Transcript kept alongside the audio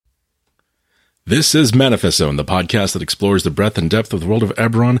This is Manifest Zone, the podcast that explores the breadth and depth of the world of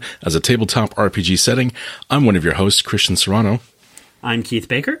Eberron as a tabletop RPG setting. I'm one of your hosts, Christian Serrano. I'm Keith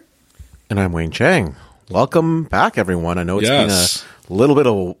Baker. And I'm Wayne Chang. Welcome back, everyone. I know it's been a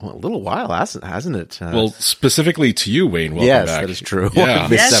little while, hasn't it? Well, specifically to you, Wayne. Welcome back. Yes, that is true. Yeah.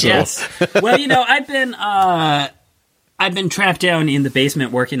 Yes. Well, I've been trapped down in the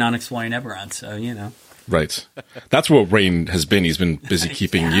basement working on exploring Eberron, so Right. That's what Wayne has been. He's been busy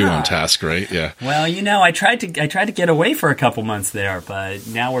keeping you on task, right? Yeah. Well, I tried to get away for a couple months there, but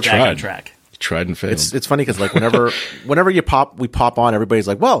now we're back on track. Tried and failed. It's funny because like whenever we pop on, everybody's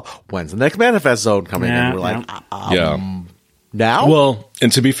like, "Well, when's the next Manifest Zone coming?" And we're like, now. Well,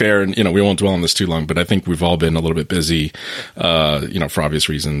 and to be fair, and we won't dwell on this too long, but I think we've all been a little bit busy, for obvious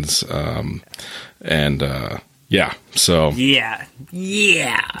reasons, yeah. So yeah.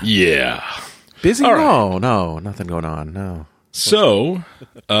 Busy? All right. No, nothing going on. No. So,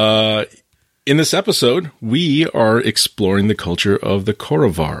 in this episode, we are exploring the culture of the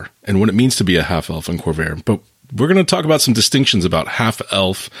Korovar and what it means to be a half-elf in Khorvaire. But we're going to talk about some distinctions about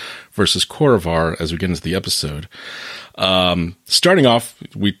half-elf versus Korovar as we get into the episode. Starting off,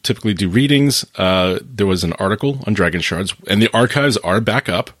 we typically do readings. There was an article on Dragon Shards, and the archives are back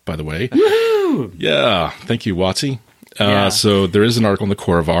up, by the way. Woohoo! Yeah. Thank you, Watsy. So there is an article in the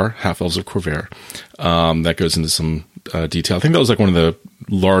Korovar, Half-Elves of Khorvaire, that goes into some detail. I think that was like one of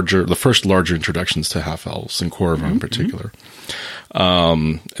the first larger introductions to half-elves in Korovar in particular.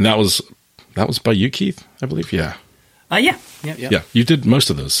 And that was by you, Keith, I believe. Yeah. Yeah. You did most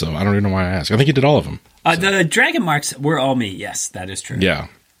of those, so I don't even know why I asked. I think you did all of them. The dragon marks were all me. Yes, that is true. Yeah.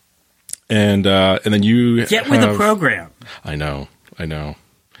 And then you get with the program. I know.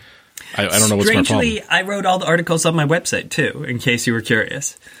 I don't know what's my problem. Strangely, I wrote all the articles on my website, too, in case you were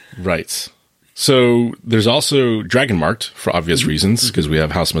curious. Right. So there's also Dragon Marked, for obvious reasons, because we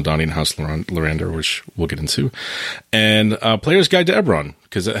have House Madani and House Lorander, which we'll get into. And Player's Guide to Eberron,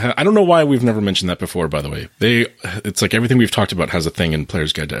 because I don't know why we've never mentioned that before, by the way. It's like everything we've talked about has a thing in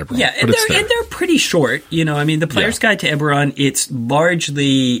Player's Guide to Eberron. Yeah, and they're pretty short. The Player's Guide to Eberron, it's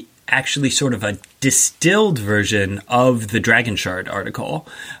largely actually sort of a distilled version of the Dragon Shard article.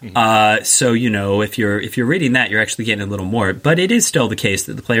 So, if you're reading that, you're actually getting a little more. But it is still the case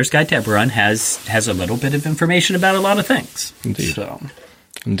that the Player's Guide to Eberron has a little bit of information about a lot of things.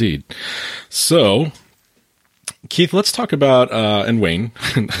 Indeed. So, Keith, let's talk about, and Wayne.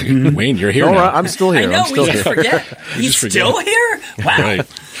 Wayne, you're here now. I'm still here. I know, we just forget. He's still here? Wow. Right.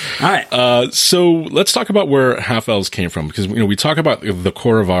 All right. So let's talk about where half-elves came from, because we talk about the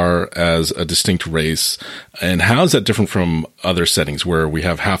Korovar as a distinct race, and how is that different from other settings where we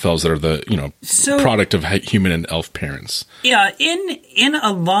have half-elves that are the product of human and elf parents? Yeah, in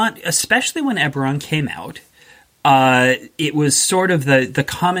a lot, especially when Eberron came out, it was sort of the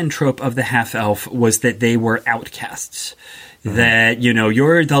common trope of the half-elf was that they were outcasts. That,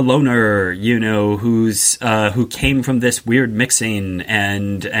 you're the loner, who came from this weird mixing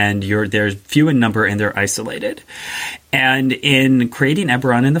and they're few in number and they're isolated. And in creating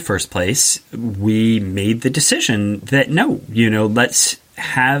Eberron in the first place, we made the decision that no, let's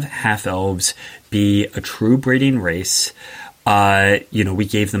have half-elves be a true breeding race. We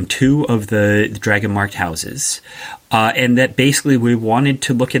gave them 2 of the dragon-marked houses, and that basically we wanted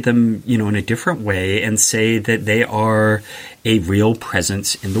to look at them, in a different way and say that they are a real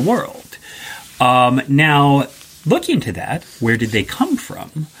presence in the world. Now, looking to that, where did they come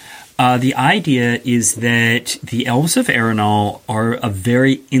from? The idea is that the Elves of Aerenal are a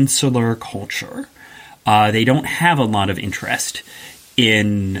very insular culture. They don't have a lot of interest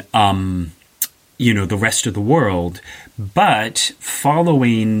in the rest of the world. But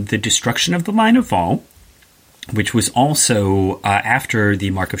following the destruction of the Line of Vol, which was also after the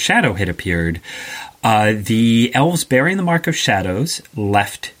Mark of Shadow had appeared, the elves bearing the Mark of Shadows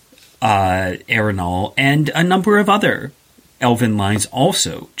left Aerenal, and a number of other elven lines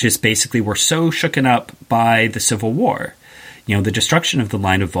also just basically were so shooken up by the Civil War, the destruction of the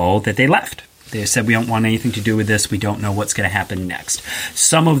Line of Vol, that they left. They said, we don't want anything to do with this. We don't know what's going to happen next.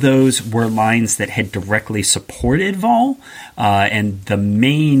 Some of those were lines that had directly supported Vol, and the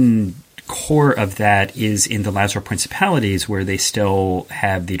main core of that is in the Lazar Principalities, where they still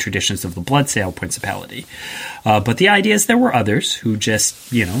have the traditions of the Bloodsail Principality. But the idea is there were others who just,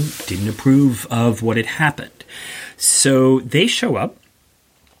 didn't approve of what had happened. So they show up.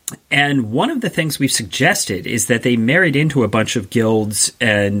 And one of the things we've suggested is that they married into a bunch of guilds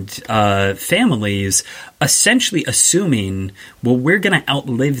and families, essentially assuming, well, we're going to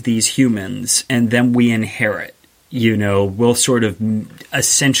outlive these humans, and then we inherit. We'll sort of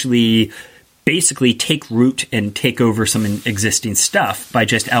essentially basically take root and take over some existing stuff by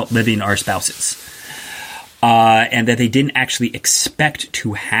just outliving our spouses. And that they didn't actually expect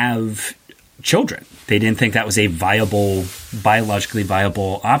to have children. They didn't think that was a biologically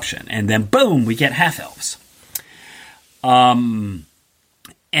viable option. And then, boom, we get half-elves. And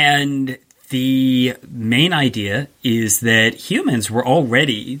the main idea is that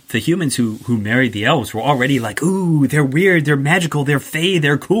the humans who married the elves were already like, ooh, they're weird, they're magical, they're fey,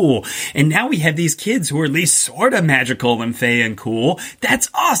 they're cool. And now we have these kids who are at least sort of magical and fey and cool. That's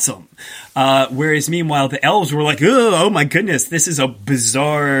awesome. Whereas meanwhile, the elves were like, oh my goodness, this is a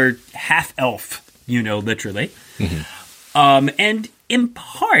bizarre half-elf, literally. Mm-hmm. And in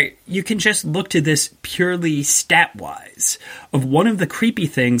part, you can just look to this purely stat-wise. Of one of the creepy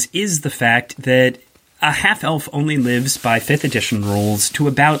things is the fact that a half-elf only lives by 5th edition rules to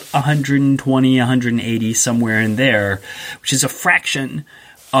about 120, 180, somewhere in there, which is a fraction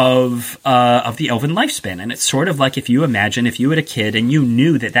of the elven lifespan. And it's sort of like if you had a kid and you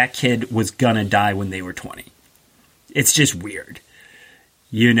knew that kid was gonna die when they were 20. It's just weird,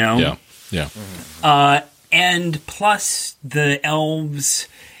 Yeah. And plus, the elves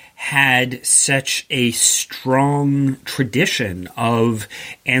had such a strong tradition of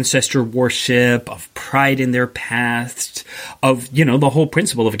ancestor worship, of pride in their past, of, the whole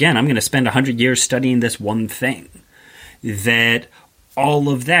principle of, again, I'm going to spend 100 years studying this one thing. That all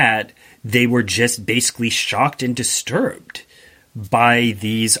of that, they were just basically shocked and disturbed by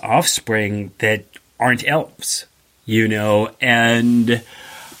these offspring that aren't elves, and...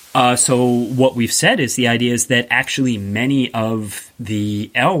 So what we've said is the idea is that actually many of the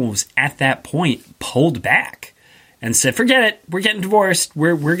elves at that point pulled back and said, "Forget it, we're getting divorced.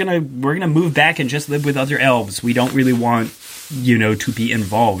 We're gonna move back and just live with other elves. We don't really want to be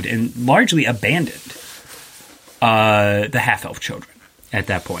involved," and largely abandoned the half-elf children at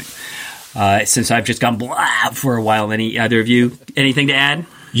that point. Since I've just gone blah for a while, either of you anything to add?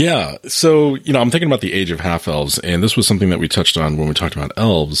 Yeah. So, I'm thinking about the age of half-elves, and this was something that we touched on when we talked about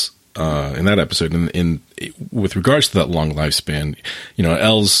elves in that episode. And with regards to that long lifespan,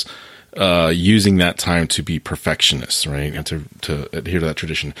 elves using that time to be perfectionists, right, and to adhere to that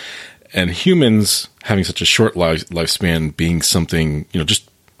tradition. And humans having such a short lifespan being something, just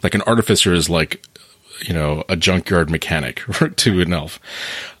like an artificer is like, a junkyard mechanic to an elf.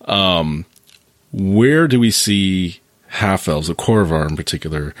 Where do we see half-elves, the Korrivar in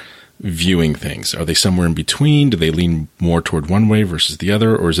particular, viewing things? Are they somewhere in between? Do they lean more toward one way versus the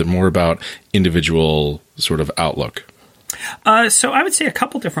other? Or is it more about individual sort of outlook? So I would say a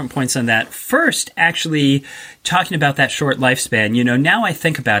couple different points on that. First, actually, talking about that short lifespan, now I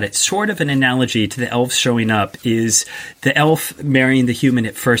think about it, sort of an analogy to the elves showing up is the elf marrying the human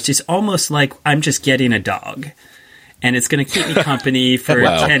at first is almost like I'm just getting a dog. And it's going to keep me company for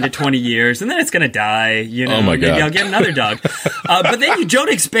 10 to 20 years, and then it's going to die, Oh my God. Maybe I'll get another dog. But then you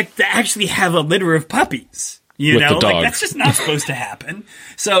don't expect to actually have a litter of puppies, With the dog. Like, that's just not supposed to happen.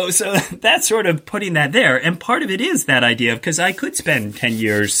 So that's sort of putting that there. And part of it is that idea, because I could spend 10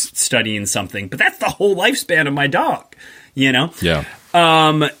 years studying something, but that's the whole lifespan of my dog, Yeah.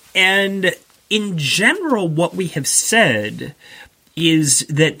 And in general, what we have said is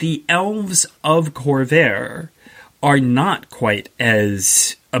that the elves of Khorvaire are not quite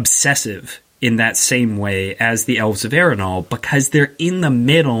as obsessive in that same way as the elves of Erenal because they're in the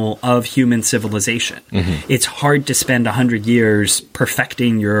middle of human civilization. Mm-hmm. It's hard to spend 100 years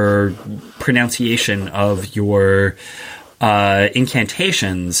perfecting your pronunciation of your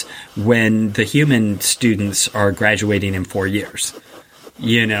incantations when the human students are graduating in 4 years.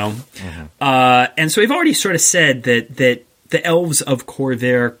 Mm-hmm. And so we've already sort of said that the elves of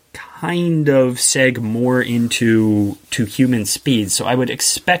Khorvaire kind of seg more into human speed, so I would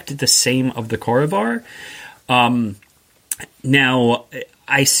expect the same of the Korrivar. Now,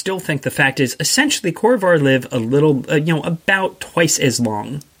 I still think the fact is, essentially, Korrivar live a little, about twice as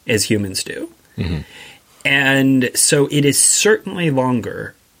long as humans do. Mm-hmm. And so it is certainly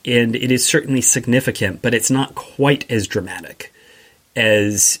longer, and it is certainly significant, but it's not quite as dramatic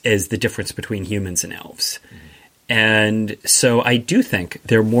as the difference between humans and elves. Mm-hmm. And so I do think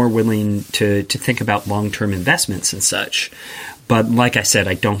they're more willing to think about long-term investments and such. But like I said,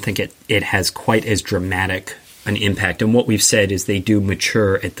 I don't think it has quite as dramatic an impact. And what we've said is they do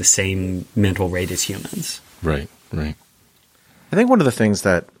mature at the same mental rate as humans. Right, right. I think one of the things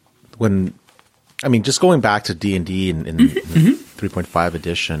that just going back to D&D in mm-hmm. 3.5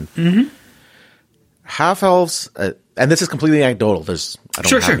 edition, mm-hmm. half-elves, and this is completely anecdotal. I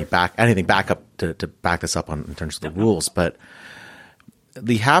don't have anything back up to back this up on in terms of the rules, but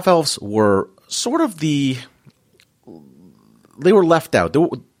the half-elves were sort of the left out.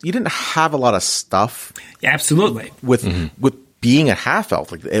 You didn't have a lot of stuff. Absolutely. With being a half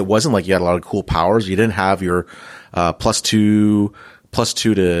elf, like it wasn't like you had a lot of cool powers. You didn't have your +2 to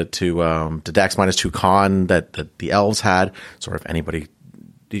Dex, -2 Con that the elves had. Sort of anybody,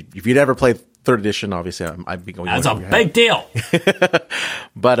 if you'd ever played 3rd edition, obviously I'd be going. That's a big deal.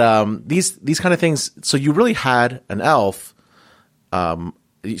 But these kind of things. So you really had an elf.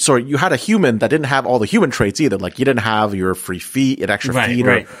 Sorry, you had a human that didn't have all the human traits either. Like you didn't have your free feet, an extra feet,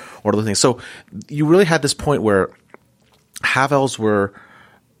 or other things. So you really had this point where half elves were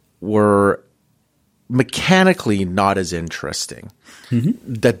mechanically not as interesting.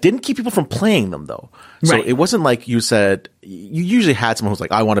 That didn't keep people from playing them though. So it wasn't like you said, you usually had someone who's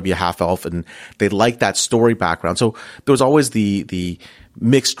like, I want to be a half elf, and they like that story background. So there was always the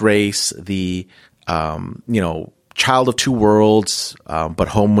mixed race, the, child of two worlds, but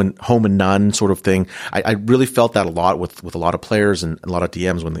home and none sort of thing. I really felt that a lot with a lot of players and a lot of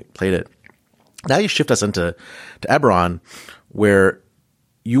DMs when they played it. Now you shift us into Eberron, where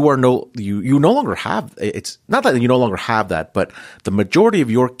you no longer have, it's not that you no longer have that, but the majority of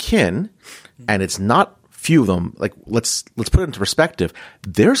your kin, and it's not few of them, like let's put it into perspective.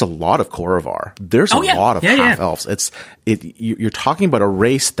 There's a lot of Korrivar. There's a lot of half elves. You're talking about a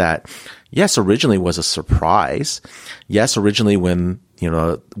race that, yes, originally was a surprise. Yes, originally when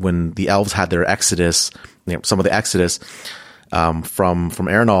the elves had their exodus, some of the exodus from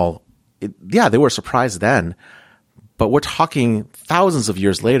Aerenal, they were surprised then. But we're talking thousands of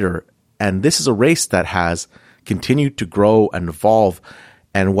years later, and this is a race that has continued to grow and evolve.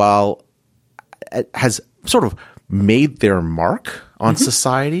 And while it has sort of made their mark on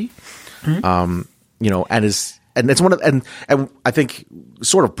society, and it's one of, and I think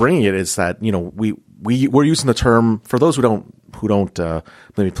sort of bringing it is that, we're using the term, for those who don't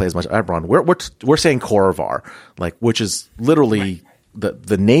maybe play as much Eberron, we're saying Korrivar, like, which is literally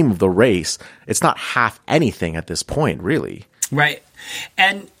the name of the race. It's not half anything at this point, really. Right.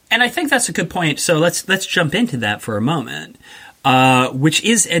 And I think that's a good point. So let's jump into that for a moment. Which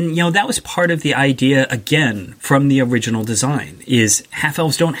is, and that was part of the idea, again, from the original design, is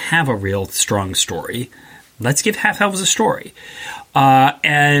half-elves don't have a real strong story. Let's give half-elves a story.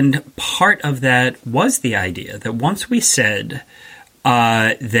 And part of that was the idea that once we said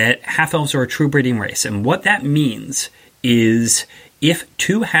that half-elves are a true breeding race, and what that means is if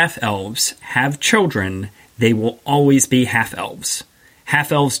two half-elves have children, they will always be half-elves.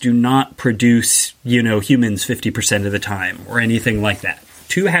 Half-elves do not produce, humans 50% of the time or anything like that.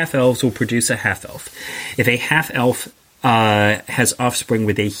 Two half-elves will produce a half-elf. If a half-elf has offspring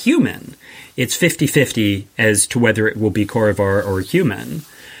with a human, it's 50-50 as to whether it will be Korrivar or human.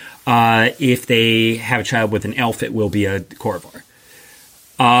 If they have a child with an elf, it will be a Korrivar.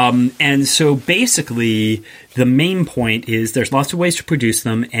 And so basically, the main point is there's lots of ways to produce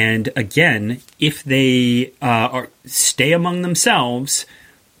them. And again, if they stay among themselves,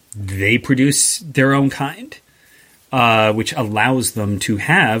 they produce their own kind, which allows them to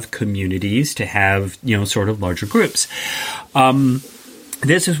have communities, to have, sort of larger groups.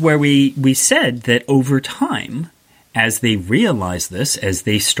 This is where we said that over time, as they realized this, as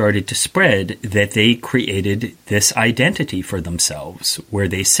they started to spread, that they created this identity for themselves, where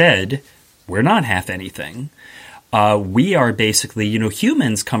they said, we're not half anything. We are basically,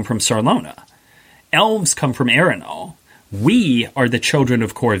 humans come from Sarlona. Elves come from Aerenal. We are the children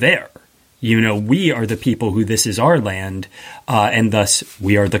of Khorvaire. We are the people who this is our land, and thus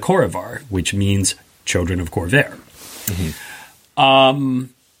we are the Korrivar, which means children of Khorvaire.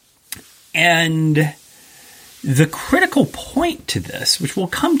 And the critical point to this, which we'll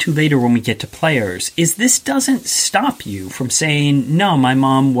come to later when we get to players, is this doesn't stop you from saying, no, my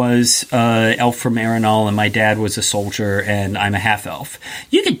mom was an elf from Aerenal and my dad was a soldier and I'm a half-elf.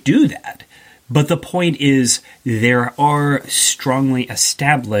 You could do that. But the point is there are strongly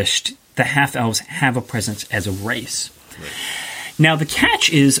established, the half-elves have a presence as a race. Right. Now, the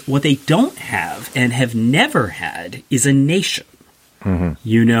catch is what they don't have and have never had is a nation.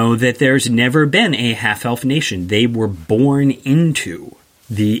 That there's never been a half-elf nation. They were born into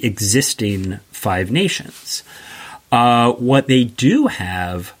the existing 5 nations. What they do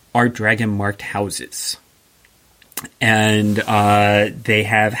have are dragon-marked houses. And they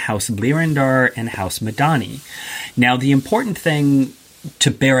have House Lyrindar and House Madani. Now, the important thing to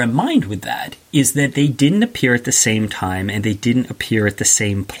bear in mind with that is that they didn't appear at the same time and they didn't appear at the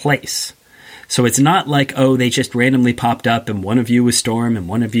same place. So it's not like, they just randomly popped up and one of you was Storm and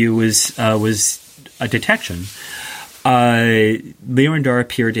one of you was a Detection. Lyrindar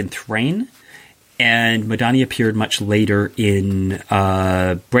appeared in Thrain, and Madani appeared much later in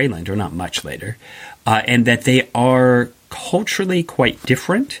Breland, or not much later, and that they are culturally quite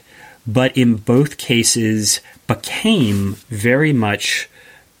different, but in both cases became very much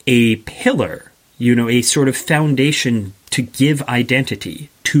a pillar, a sort of foundation to give identity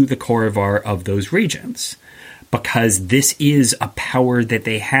to the Korovar of those regions. Because this is a power that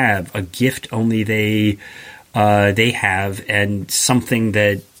they have, a gift only they have, and something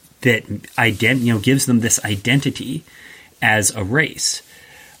that gives them this identity as a race,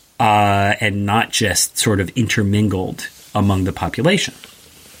 and not just sort of intermingled among the population.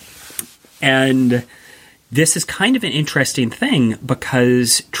 And this is kind of an interesting thing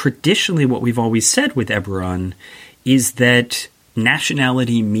because traditionally what we've always said with Eberron is that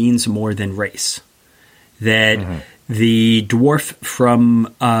nationality means more than race. That the dwarf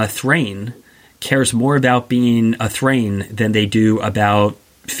from Thrain cares more about being a Thrain than they do about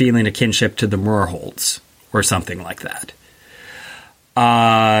feeling a kinship to the Murholds or something like that.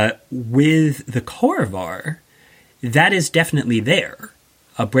 With the Korovar, that is definitely there.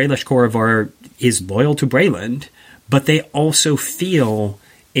 A Baelish Korovar is loyal to Breland, but they also feel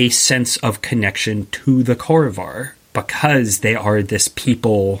a sense of connection to the Korovar because they are this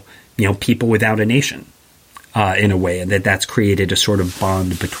people, people without a nation. In a way, and that's created a sort of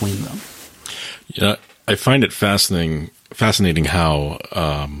bond between them. Yeah, I find it fascinating how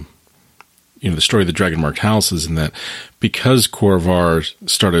the story of the Dragon Marked House is in that because Korovar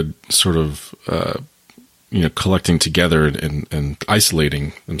started sort of collecting together and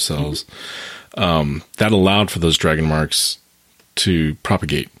isolating themselves, that allowed for those dragon marks to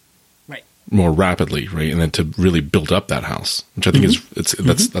propagate more rapidly, right, and then to really build up that house, which I think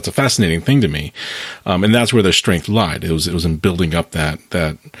that's a fascinating thing to me, and that's where their strength lied. It was in building up that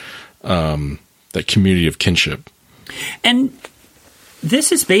community of kinship. And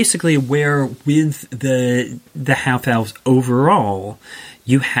this is basically where, with the half elves overall,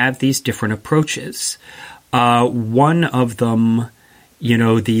 you have these different approaches. One of them,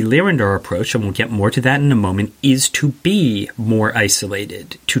 the Lyrindar approach, and we'll get more to that in a moment, is to be more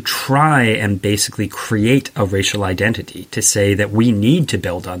isolated, to try and basically create a racial identity, to say that we need to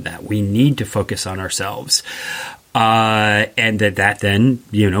build on that, we need to focus on ourselves, and that then,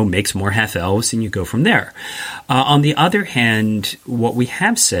 makes more half-elves, and you go from there. On the other hand, what we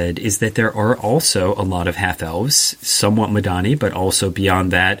have said is that there are also a lot of half-elves, somewhat Madani, but also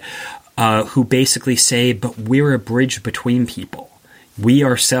beyond that, who basically say, but we're a bridge between people. We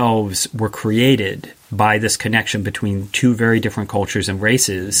ourselves were created by this connection between two very different cultures and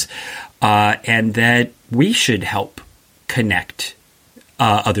races, and that we should help connect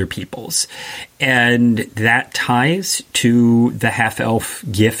other peoples. And that ties to the half-elf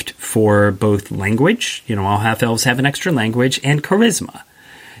gift for both language, all half-elves have an extra language, and charisma.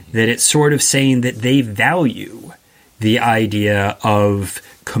 That it's sort of saying that they value the idea of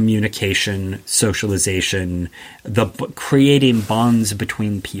communication, socialization, creating bonds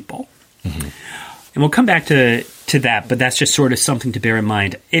between people. Mm-hmm. And we'll come back to that, but that's just sort of something to bear in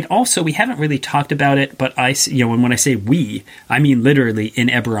mind. It also, we haven't really talked about it, but when I say we, I mean literally in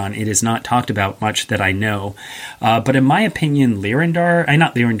Eberron. It is not talked about much that I know. But in my opinion,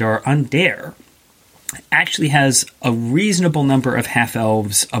 Undair actually has a reasonable number of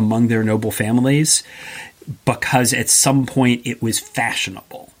half-elves among their noble families, because at some point it was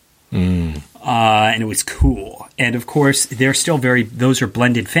fashionable. And it was cool. And of course, they're still those are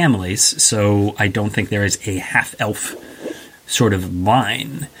blended families, so I don't think there is a half-elf sort of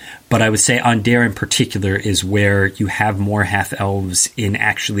line. But I would say Undair in particular is where you have more half-elves in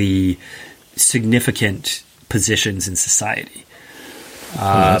actually significant positions in society.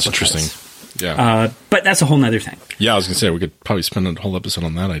 That's interesting. Yeah. But that's a whole nother thing. Yeah, I was going to say, we could probably spend a whole episode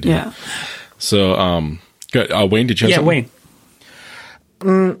on that idea. Yeah. So, good. Wayne, did you have something?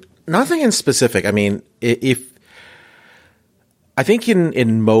 Wayne. Nothing in specific. I mean, I think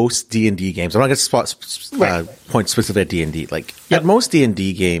in most D&D games, I'm not going to point specifically at D&D. At most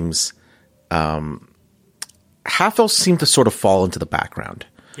D&D games, half-elves seem to sort of fall into the background.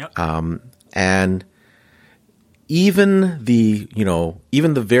 Yep. And even the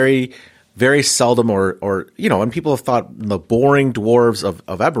very, very seldom or and people have thought the boring dwarves of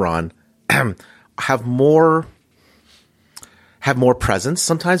Eberron have more presence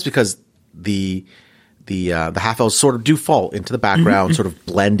sometimes, because the half-elves sort of do fall into the background, sort of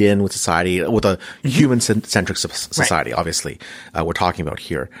blend in with society, with a human-centric society, obviously, we're talking about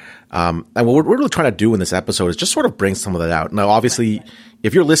here. And what we're really trying to do in this episode is just sort of bring some of that out. Now, obviously,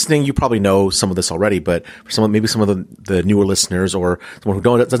 if you're listening, you probably know some of this already, but for maybe some of the newer listeners or someone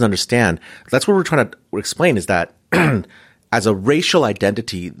who doesn't understand, that's what we're trying to explain, is that as a racial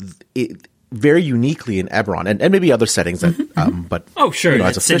identity, very uniquely in Eberron, and maybe other settings that, but sure,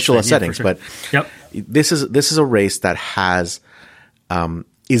 as official settings. Sure. But this is a race that has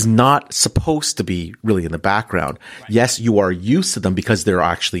is not supposed to be really in the background. Right. Yes, you are used to them because there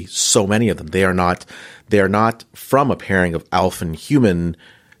are actually so many of them. They are not from a pairing of elf and human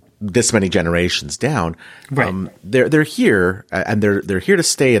this many generations down. Right. They're here and they're here to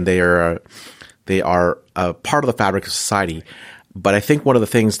stay, and they are a part of the fabric of society. But I think one of the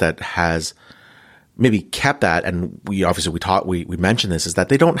things that has maybe kept that, and we mentioned this, is that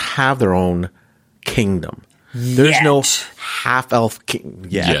they don't have their own kingdom. There's no half-elf king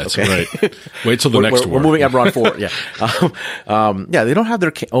yet. Yes, okay? Right. Wait till the next war. We're moving Eberron forward. Yeah. They don't have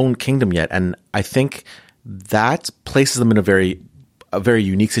their own kingdom yet, and I think that places them in a very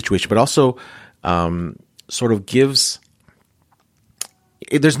unique situation, but also sort of gives.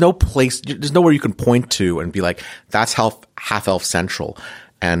 There's nowhere you can point to and be like, that's half-elf central.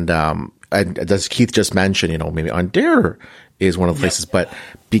 And as Keith just mentioned, maybe Undera is one of the places, but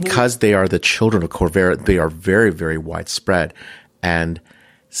because they are the children of Khorvaire, they are very, very widespread. And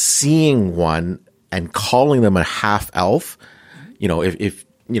seeing one and calling them a half-elf, if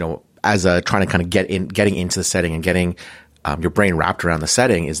as a trying to kind of getting into the setting and getting your brain wrapped around the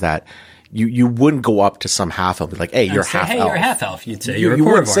setting, is that you wouldn't go up to some half-elf and be like, hey, you're half-elf. Hey, you're half-elf. You'd say you're a Khorvaire. You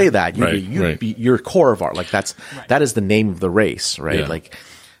wouldn't say that. Right. You're Khorvaire. Like that is the name of the race, right? Yeah. Like,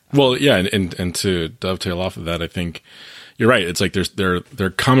 well, yeah, and to dovetail off of that, I think you're right. It's like they're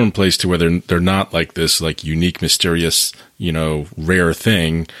commonplace to where they're not like this like unique, mysterious, rare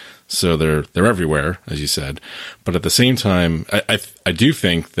thing. So they're everywhere, as you said. But at the same time, I do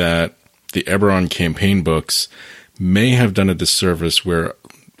think that the Eberron campaign books may have done a disservice where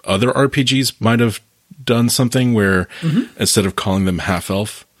other RPGs might have done something where instead of calling them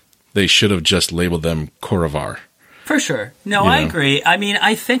half-elf, they should have just labeled them Khorvaire. For sure. No, I agree. I mean,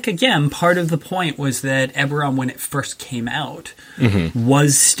 I think, again, part of the point was that Eberron, when it first came out,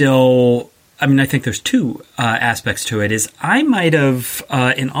 was still... I mean, I think there's two aspects to it. Is I might have,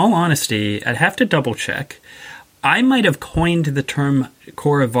 in all honesty, I'd have to double-check, I might have coined the term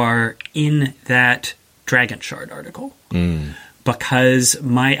Khorvaire in that Dragon Shard article. Because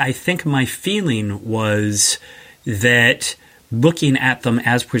I think my feeling was that looking at them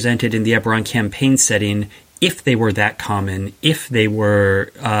as presented in the Eberron campaign setting, if they were that common, if they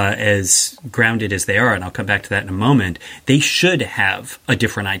were as grounded as they are, and I'll come back to that in a moment, they should have a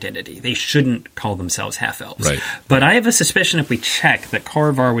different identity. They shouldn't call themselves half-elves. Right. But I have a suspicion if we check that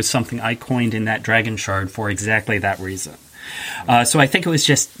Khorvaire was something I coined in that Dragon Shard for exactly that reason. So I think it was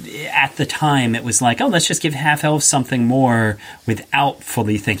just, at the time, it was like, let's just give half-elves something more without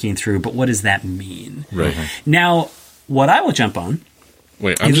fully thinking through, but what does that mean? Right. Now, what I will jump on...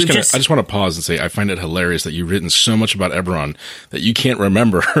 Wait, I just want to pause and say I find it hilarious that you've written so much about Eberron that you can't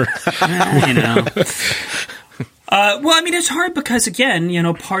remember. Well, I mean, it's hard because,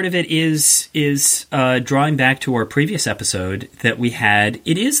 again, part of it is drawing back to our previous episode that we had.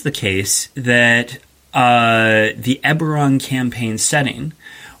 It is the case that the Eberron campaign setting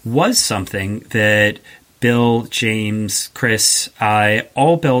was something that Bill, James, Chris, I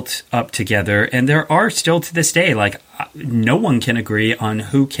all built up together, and there are still to this day, like, no one can agree on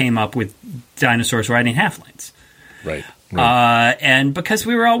who came up with dinosaurs riding halflings. Right. And because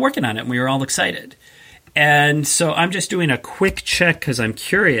we were all working on it, and we were all excited. And so I'm just doing a quick check because I'm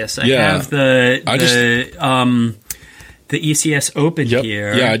curious. I have the ECS open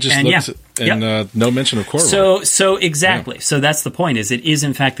here. Yeah, I just looked, and no mention of Khorvaire. So exactly. Yeah. So that's the point. Is it is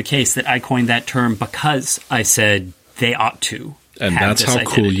in fact the case that I coined that term because I said they ought to. And that's how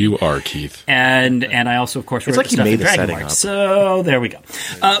identity. cool you are, Keith. And I also, of course, wrote like the stuff made in the Dragon setting Mark. up. So there we go.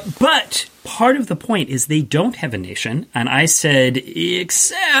 But part of the point is they don't have a nation, and I said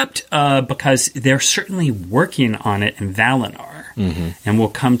except because they're certainly working on it in Valinor, and we'll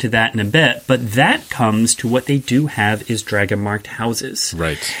come to that in a bit. But that comes to what they do have is dragon-marked houses,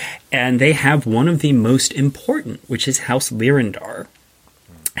 right? And they have one of the most important, which is House Lyrindar.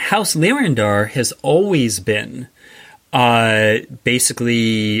 House Lyrindar has always been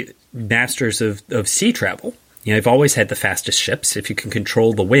basically masters of sea travel. They've always had the fastest ships. If you can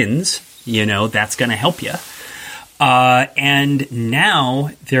control the winds, that's going to help you. And now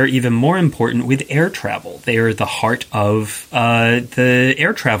they're even more important with air travel. They are the heart of the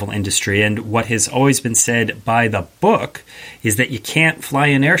air travel industry. And what has always been said by the book is that you can't fly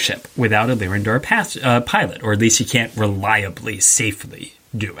an airship without a Lyrindar pilot, or at least you can't reliably, safely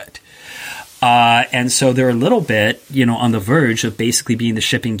do it. And so they're a little bit, on the verge of basically being the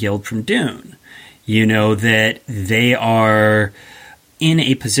shipping guild from Dune. That they are in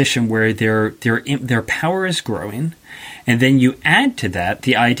a position where their power is growing, and then you add to that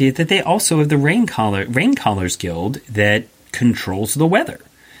the idea that they also have the Raincallers Guild that controls the weather,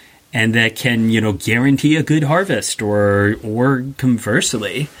 and that can guarantee a good harvest, or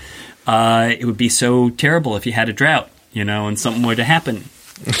conversely, it would be so terrible if you had a drought, and something were to happen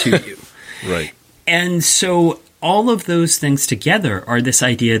to you. Right. And so all of those things together are this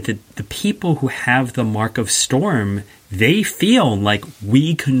idea that the people who have the Mark of Storm, they feel like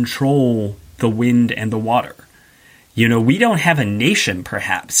we control the wind and the water. We don't have a nation,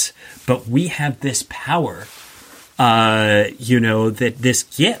 perhaps, but we have this power, that this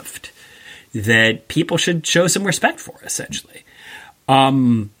gift that people should show some respect for, essentially.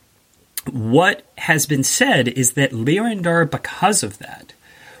 What has been said is that Lyrindar, because of that,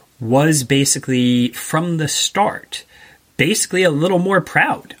 was basically, from the start, basically a little more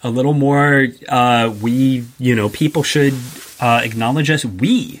proud, a little more, people should acknowledge us.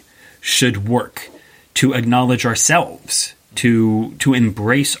 We should work to acknowledge ourselves, to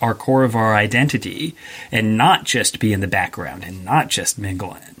embrace our core of our identity, and not just be in the background and not just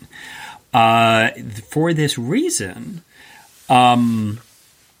mingle in. For this reason,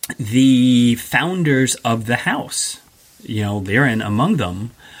 the founders of the house, Lirin among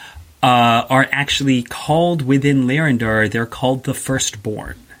them, are actually called within Lyrindar, they're called the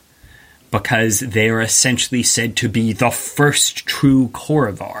Firstborn, because they are essentially said to be the first true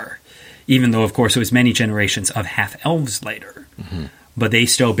Korovar, even though, of course, it was many generations of half-elves later. Mm-hmm. But they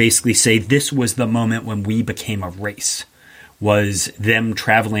still basically say this was the moment when we became a race, was them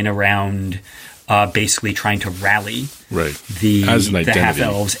traveling around basically trying to rally the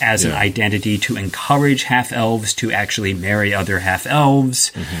half-elves as an identity, to encourage half-elves to actually marry other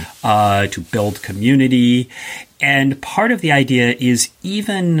half-elves, to build community. And part of the idea is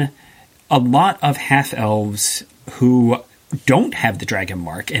even a lot of half-elves who don't have the dragon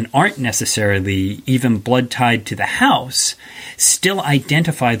mark and aren't necessarily even blood tied to the house still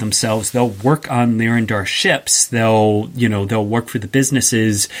identify themselves. They'll work on Lyrindar ships. They'll work for the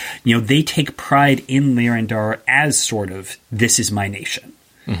businesses. They take pride in Lyrindar as sort of, this is my nation.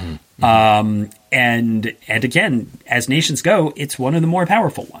 Mm-hmm. Mm-hmm. And again, as nations go, it's one of the more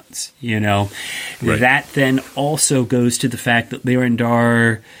powerful ones, That then also goes to the fact that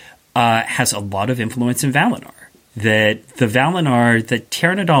Lyrindar has a lot of influence in Valinor. That the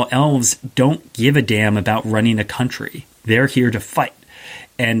Tyrannodal elves don't give a damn about running a country. They're here to fight.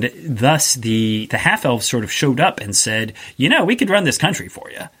 And thus the half-elves sort of showed up and said, we could run this country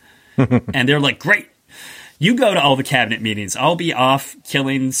for you. And they're like, great. You go to all the cabinet meetings. I'll be off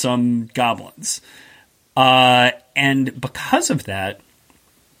killing some goblins. And because of that,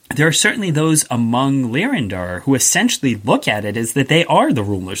 there are certainly those among Lyrindar who essentially look at it as that they are the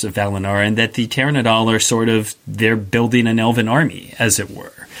rulers of Valinor, and that the Tyrannodal are sort of, they're building an elven army, as it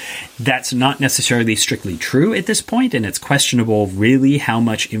were. That's not necessarily strictly true at this point, and it's questionable really how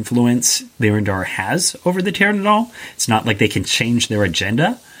much influence Lyrindar has over the Tyrannodal. It's not like they can change their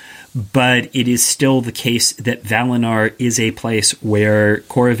agenda, but it is still the case that Valinor is a place where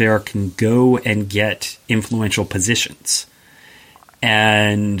Korovar can go and get influential positions.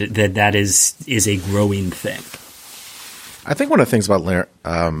 And that is a growing thing. I think one of the things about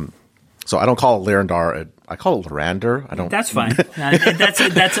so I don't call it Lyrindar, I call it Lyrander. I don't. That's fine. That's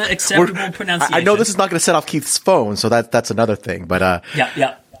an acceptable pronunciation. I know this is not going to set off Keith's phone, so that's another thing. But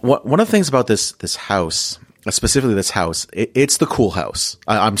yeah. One of the things about this house, specifically this house, it's the cool house.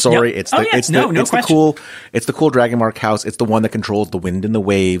 I'm sorry, yep. It's the cool Dragonmark house. It's the one that controls the wind and the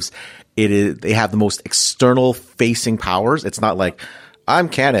waves. They have the most external facing powers. It's not like, I'm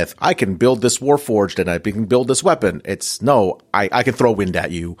Cannith, I can build this Warforged and I can build this weapon. It's no, I can throw wind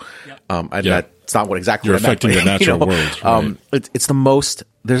at you. Yep. That's not what exactly you're what I meant, affecting the natural world. Right. It's the most.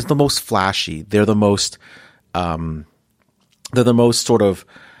 They're the most flashy. They're the most. They're the most sort of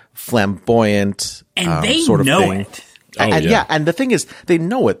flamboyant. And they sort of know thing. it. And the thing is, they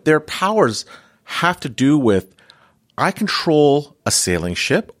know it. Their powers have to do with, I control a sailing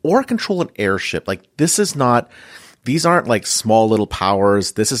ship or I control an airship. Like, these aren't like small little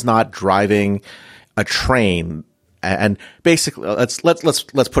powers. This is not driving a train. And basically, let's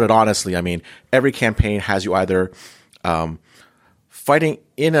put it honestly. I mean, every campaign has you either fighting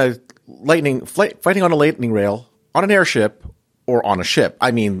on a lightning rail, on an airship, or on a ship.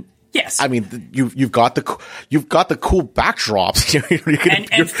 I mean, yes. I mean, you've got the cool backdrops.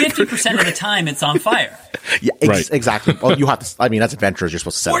 and 50% of the time it's on fire. Yeah, exactly. Well, you have to. I mean, that's adventurers. You're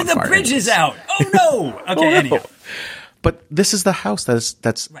supposed to set or on fire. Or the bridge is out. Oh no. Okay. Anyhow. But this is the house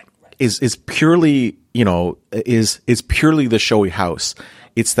is purely, is purely the showy house.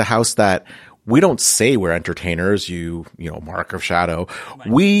 It's the house that we don't say we're entertainers, Mark of Shadow.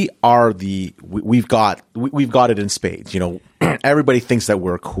 We are we've got it in spades. Everybody thinks that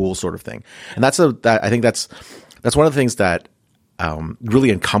we're a cool sort of thing. And I think that's one of the things that, really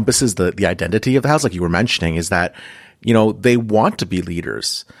encompasses the identity of the house. Like you were mentioning, is that, they want to be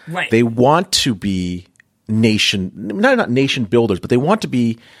leaders. Right. They want to be not nation builders, but they want to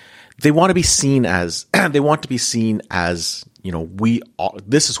be seen as,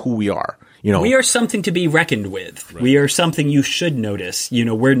 this is who we are. We are something to be reckoned with. Right. We are something you should notice.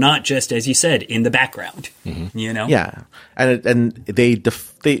 We're not just, as you said, in the background. Mm-hmm. Yeah, and they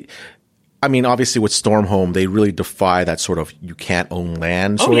obviously with Stormhome, they really defy that sort of you can't own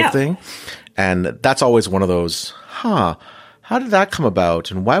land sort of thing, and that's always one of those. How did that come about?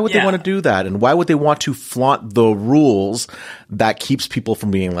 And why would they want to do that? And why would they want to flaunt the rules that keeps people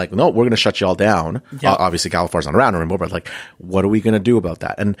from being like, no, we're going to shut you all down? Yeah. Obviously, Galafar's not around anymore, but like, what are we going to do about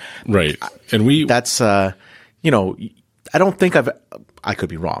that? And right. That's, I don't think I could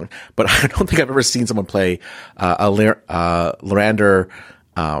be wrong, but I don't think I've ever seen someone play, Lorander,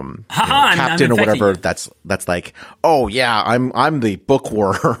 captain or whatever. That's like, oh yeah, I'm the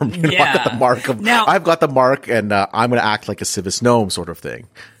bookworm. I've got the mark I've got the mark, and I'm going to act like a civis gnome sort of thing.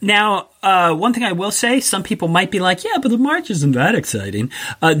 Now, one thing I will say, some people might be like, yeah, but the march isn't that exciting.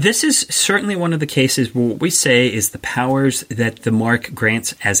 This is certainly one of the cases where what we say is the powers that the mark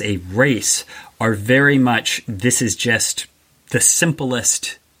grants as a race are very much, this is just the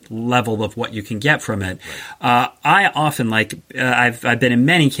simplest level of what you can get from it. I often I've been in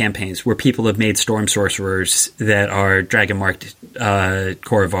many campaigns where people have made storm sorcerers that are dragon marked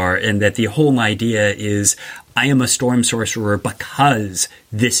Korovar, and that the whole idea is I am a storm sorcerer because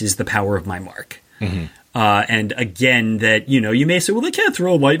this is the power of my mark. Mm-hmm. And again, that you may say, well, they can't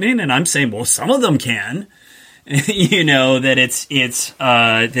throw lightning, and I'm saying, well, some of them can. That it's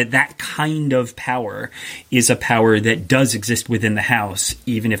that kind of power is a power that does exist within the house,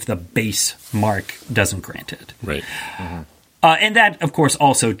 even if the base mark doesn't grant it. Right. Mm-hmm. And that, of course,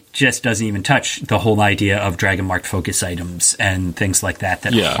 also just doesn't even touch the whole idea of dragon marked focus items and things like that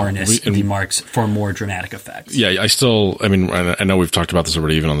harness the marks for more dramatic effects. Yeah, I know we've talked about this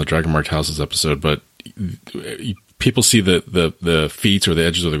already, even on the dragon marked houses episode, but people see the feats or the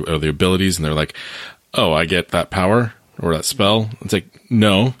edges or the abilities, and they're like, oh, I get that power or that spell. It's like,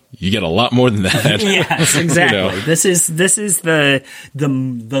 no, you get a lot more than that. Yes, exactly. This is the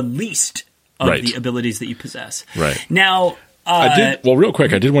least of the abilities that you possess. Right. Now, real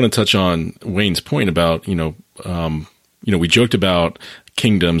quick, I did want to touch on Wayne's point about, we joked about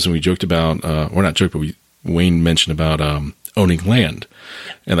kingdoms, and we joked about, or not joked, but Wayne mentioned about owning land.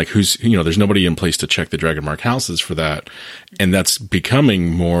 And like there's nobody in place to check the dragon mark houses for that, and that's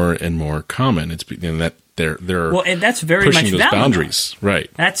becoming more and more common. It's that they're and that's very pushing much those Valinor. Boundaries, right?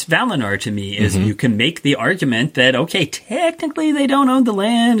 That's Valinor to me. Is you can make the argument that technically they don't own the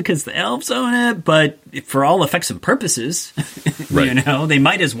land because the elves own it, but for all effects and purposes, they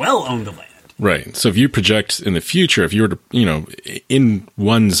might as well own the land. Right. So if you project in the future, if you were to in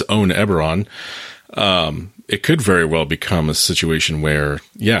one's own Eberron, it could very well become a situation where,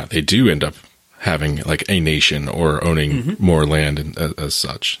 they do end up having like a nation or owning more land as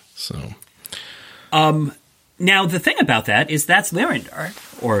such. So, now the thing about that is that's Lyrandar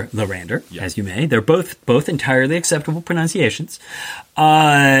or Lorander, as you may. They're both entirely acceptable pronunciations.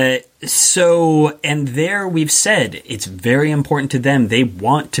 And there we've said it's very important to them. They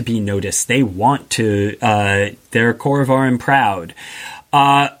want to be noticed. They want to. They're Korovar and proud.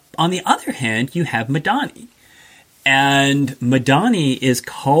 On the other hand, you have Madani. And Madani is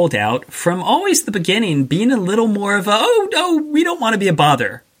called out from always the beginning being a little more of we don't want to be a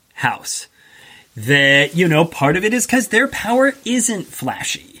bother house. That, part of it is because their power isn't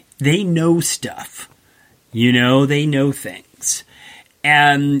flashy. They know stuff. They know things.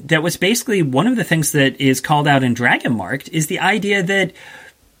 And that was basically one of the things that is called out in Dragon Marked is the idea that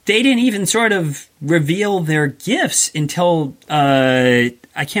they didn't even sort of reveal their gifts until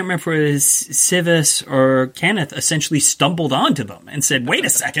I can't remember if it was Civis or Kenneth essentially stumbled onto them and said, wait a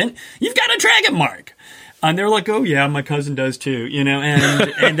second, you've got a dragon mark. And they're like, oh yeah, my cousin does too,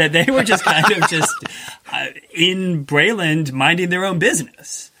 and that they were just kind of just in Brayland minding their own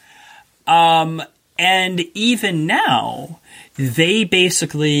business. And even now, they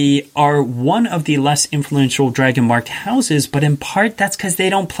basically are one of the less influential dragon marked houses, but in part that's because they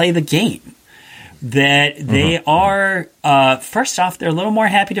don't play the game. That they are, first off, they're a little more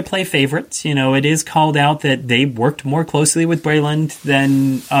happy to play favorites. It is called out that they worked more closely with Brayland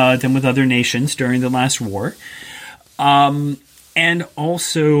than with other nations during the last war. And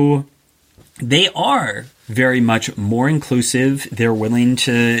also, they are very much more inclusive. They're willing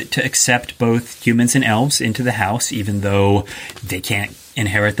to accept both humans and elves into the house, even though they can't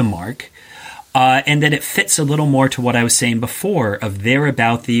inherit the mark. And that it fits a little more to what I was saying before of they're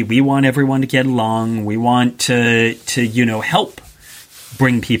about we want everyone to get along. We want to help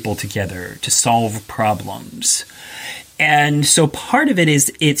bring people together, to solve problems. And so part of it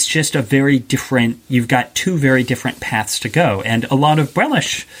is it's just a very different, you've got two very different paths to go. And a lot of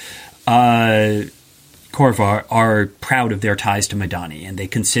Brelosh Corvar are proud of their ties to Madani, and they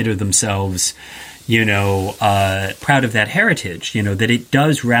consider themselves, proud of that heritage, that it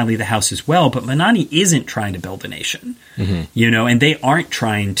does rally the house as well. But Madani isn't trying to build a nation, and they aren't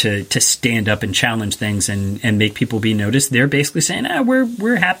trying to stand up and challenge things and make people be noticed. They're basically saying,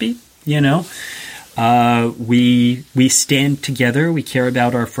 we're happy, we stand together, we care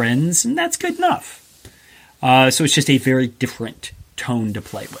about our friends, and that's good enough. So it's just a very different tone to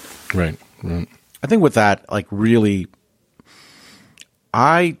play with. Right. I think with that, really,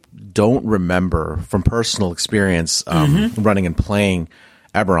 I don't remember from personal experience running and playing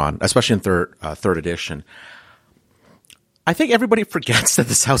Eberron, especially in third edition. I think everybody forgets that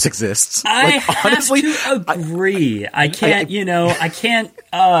this house exists. I have to agree. I can't.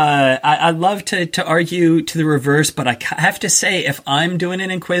 I love to argue to the reverse, but I have to say, if I'm doing an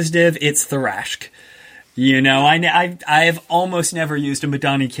Inquisitive, it's Tharashk. I've almost never used a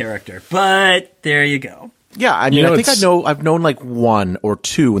Madani character, but there you go. Yeah, I mean, I've known like one or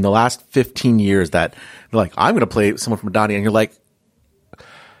two in the last 15 years that they're like, I'm going to play someone from Madani, and you're like,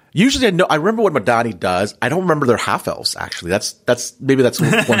 usually I remember what Madani does. I don't remember their half elves. Actually, that's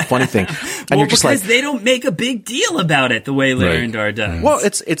one funny thing. And you're just because they don't make a big deal about it the way Larendar does. Well,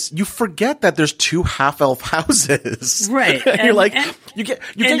 it's you forget that there's two half elf houses, right? And you're like, you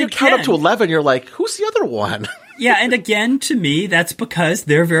count up to 11. You're like, who's the other one? Yeah, and again, to me, that's because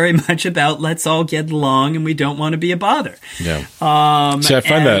they're very much about let's all get along and we don't want to be a bother. Yeah. See, I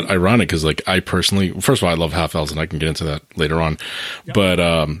find that ironic because, I personally, first of all, I love half elves, and I can get into that later on. Yep. But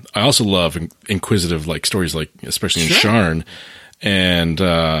I also love inquisitive stories, especially in Sharn, and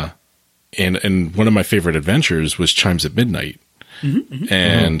one of my favorite adventures was Chimes at Midnight,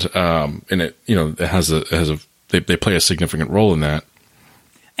 and it it has they play a significant role in that.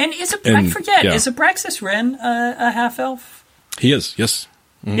 And is Abraxas Wren a half elf? He is, yes.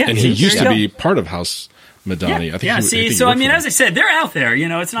 Yeah, and he used to be part of House Madani. Yeah, as I said, they're out there.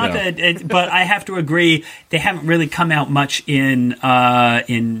 It's not that, but I have to agree, they haven't really come out much in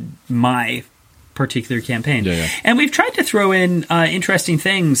my particular campaign. Yeah. And we've tried to throw in interesting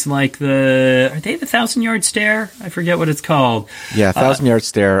things like are they the 1,000-Yard Stare? I forget what it's called. Yeah, 1,000-Yard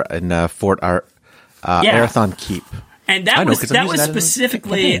Stare in Fort Arathon Keep. And that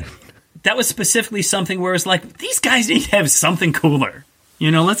was specifically something where it's like, these guys need to have something cooler.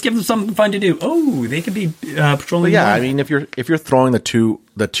 Let's give them something fun to do. Oh, they could be patrolling. Yeah, I mean, if you're throwing the two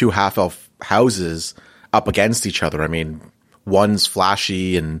half elf houses up against each other, I mean, one's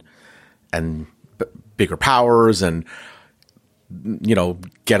flashy and bigger powers and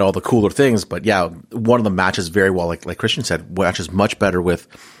get all the cooler things, but yeah, one of them matches very well, like Christian said, matches much better with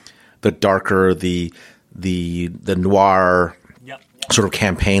the darker, the noir sort of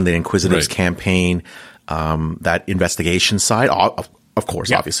campaign, the Inquisitives campaign, that investigation side. Of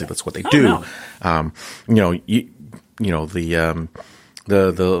course, obviously that's what they do. The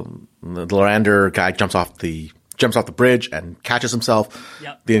Lorander guy jumps off the bridge and catches himself.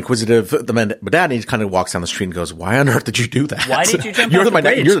 Yep. The Inquisitive, the Madani, kind of walks down the street and goes, "Why on earth did you do that? Why did you jump off the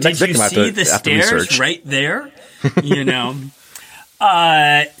bridge? You're the next did you victim see the stairs research. Right there?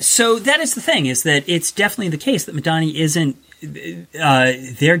 So that is the thing, is that it's definitely the case that Madani isn't,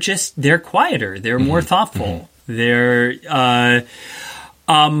 they're quieter. They're more thoughtful. They're,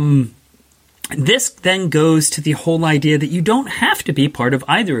 this then goes to the whole idea that you don't have to be part of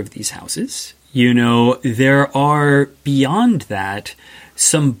either of these houses. There are beyond that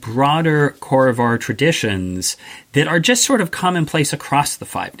some broader Korrivar traditions that are just sort of commonplace across the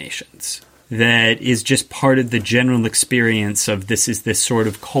Five Nations. That is just part of the general experience of this sort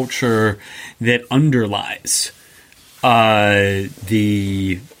of culture that underlies your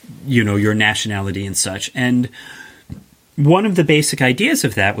nationality and such. And one of the basic ideas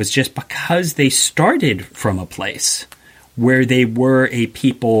of that was just because they started from a place where they were a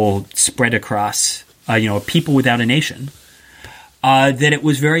people spread across, a people without a nation, that it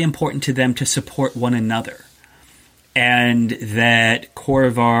was very important to them to support one another. And that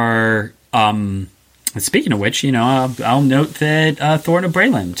Korrivar... speaking of which, I'll note that Thorn of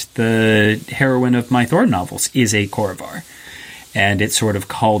Breland, the heroine of my Thorn novels, is a Korrivar. And it's sort of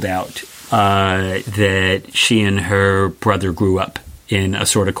called out that she and her brother grew up in a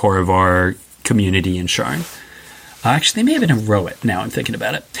sort of Korrivar community in Sharn. Actually, they may have been in Rowett, now I'm thinking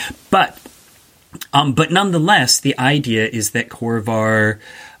about it. But nonetheless, the idea is that Korvar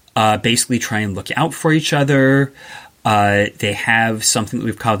basically try and look out for each other. They have something that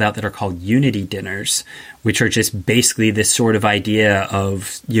we've called out that are called unity dinners, which are just basically this sort of idea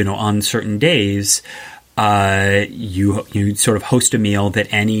of, on certain days, you sort of host a meal that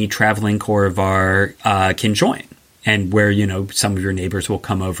any traveling Korvar can join. And where, some of your neighbors will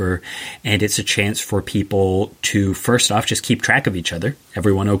come over, and it's a chance for people to, first off, just keep track of each other.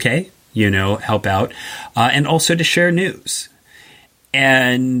 Everyone okay? Help out. And also to share news.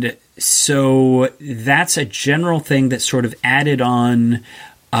 And so that's a general thing that's sort of added on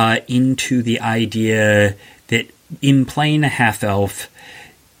into the idea that in playing a half-elf,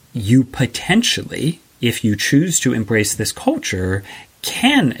 you potentially, if you choose to embrace this culture,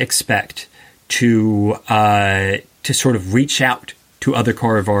 can expect to sort of reach out to other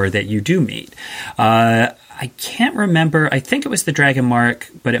Korvar that you do meet. I can't remember. I think it was the Dragon Mark,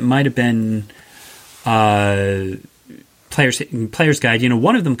 but it might have been Player's Guide.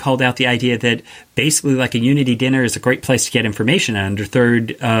 One of them called out the idea that basically like a Unity dinner is a great place to get information. And under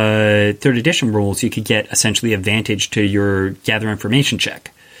third edition rules, you could get essentially advantage to your gather information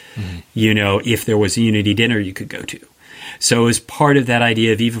check. Mm-hmm. If there was a Unity dinner you could go to. So as part of that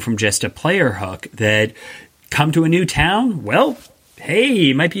idea of even from just a player hook that come to a new town, well,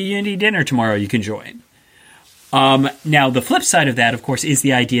 hey, it might be a Unity dinner tomorrow you can join. Now, the flip side of that, of course, is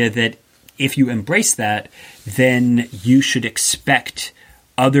the idea that if you embrace that, then you should expect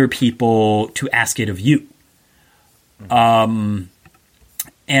other people to ask it of you. And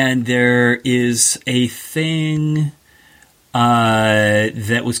there is a thing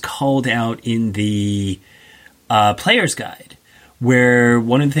that was called out in the Player's Guide, where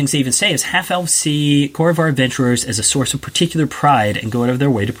one of the things they even say is half-elves see Korvar adventurers as a source of particular pride and go out of their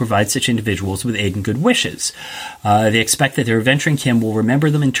way to provide such individuals with aid and good wishes. They expect that their adventuring kin will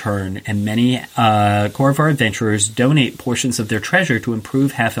remember them in turn, and many Korvar adventurers donate portions of their treasure to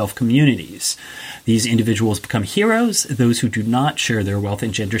improve half-elf communities. These individuals become heroes. Those who do not share their wealth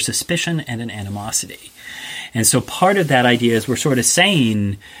engender suspicion and an animosity. And so part of that idea is we're sort of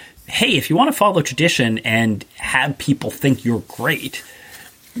saying, hey, if you want to follow tradition and have people think you're great,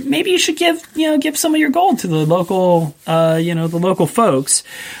 maybe you should give some of your gold to the local, the local folks.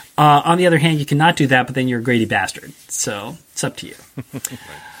 On the other hand, you cannot do that, but then you're a greedy bastard. So it's up to you.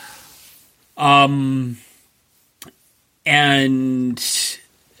 And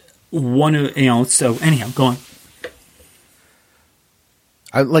one of, so anyhow, go on.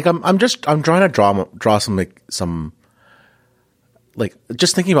 I'm trying to draw some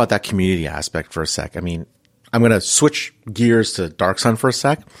just thinking about that community aspect for a sec. I mean, I'm going to switch gears to Dark Sun for a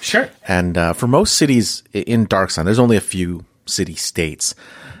sec. Sure. And for most cities in Dark Sun, there's only a few city states.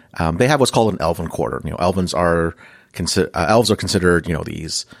 They have what's called an Elven Quarter. Elves are considered,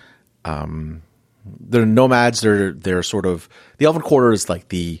 these. They're nomads. They're sort of, the Elven Quarter is like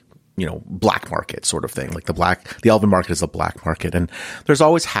the black market sort of thing. Like the Elven market is a black market, and there's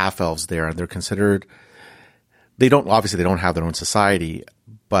always half elves there, and they're considered. They don't have their own society,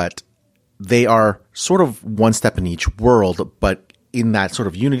 but they are sort of one step in each world, but in that sort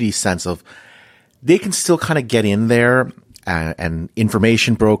of unity sense of they can still kind of get in there and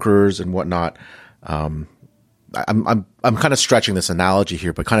information brokers and whatnot. I'm kind of stretching this analogy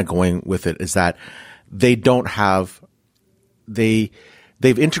here, but kind of going with it is that they don't have, they've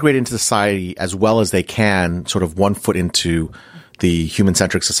integrated into society as well as they can, sort of one foot into the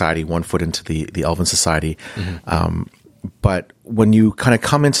human-centric society, one foot into the elven society. Mm-hmm. But when you kind of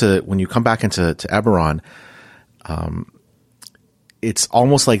come back into Eberron, it's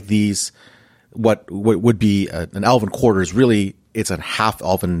almost like these, what would be an elven quarter is really, it's a half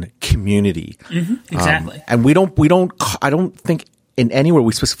elven community. Mm-hmm, exactly. And I don't think in anywhere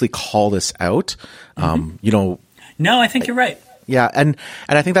we specifically call this out. Mm-hmm. No, I think you're right. Yeah, and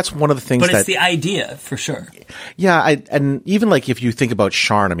I think that's one of the things. But it's the idea for sure. Yeah, and even like if you think about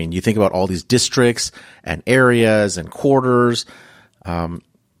Sharn, I mean, you think about all these districts and areas and quarters.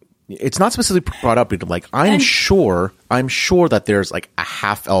 It's not specifically brought up, but like I'm sure that there's like a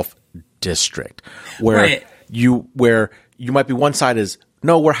half elf district where you might be one side is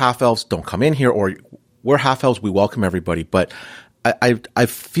no, we're half elves, don't come in here, or we're half elves, we welcome everybody. But I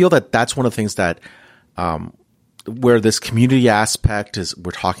feel that that's one of the things that. Where this community aspect is, we're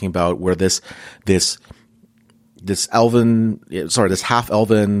talking about where this half elven,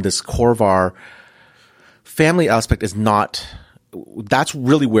 this Korvar family aspect is not. That's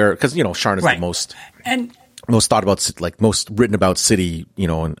really where, because Sharn is the most. And most thought about, like most written about city,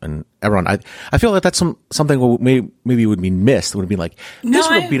 and Eberron. I feel like that's something maybe would be missed. It would be like, this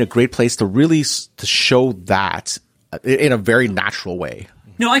would have been a great place to really to show that in a very natural way.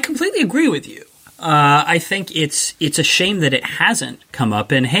 No, I completely agree with you. I think it's a shame that it hasn't come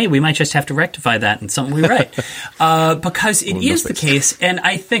up, and hey, we might just have to rectify that in something we write, because it is the case. And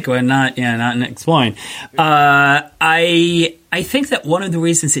I think not in exploring. I think that one of the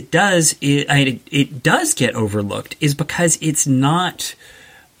reasons it does get overlooked is because it's not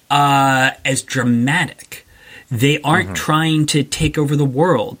as dramatic. They aren't trying to take over the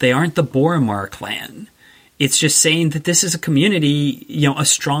world. They aren't the Boromar clan. It's just saying that this is a community, a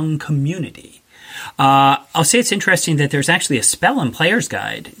strong community. I'll say it's interesting that there's actually a spell in Player's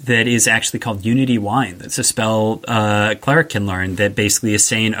Guide that is actually called Unity Wine. That's a spell a cleric can learn that basically is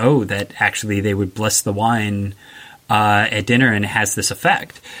saying, that actually they would bless the wine at dinner and it has this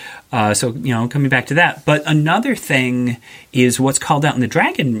effect. So, coming back to that. But another thing is what's called out in the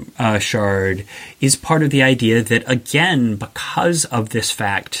Dragon Shard is part of the idea that, again, because of this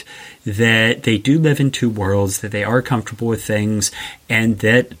fact that they do live in two worlds, that they are comfortable with things, and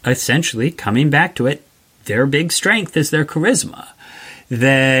that essentially, coming back to it, their big strength is their charisma.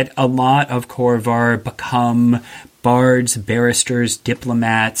 That a lot of Korvar become bards, barristers,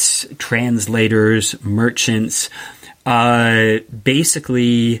 diplomats, translators, merchants,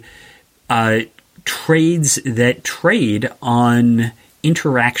 basically trades that trade on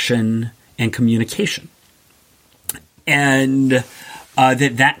interaction and communication. And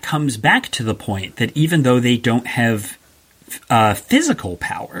that comes back to the point that even though they don't have physical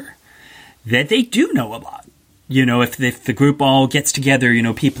power, that they do know a lot. If the group all gets together,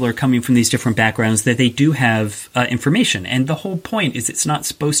 people are coming from these different backgrounds, that they do have information. And the whole point is it's not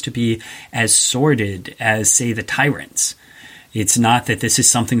supposed to be as sordid as, say, the tyrants. It's not that this is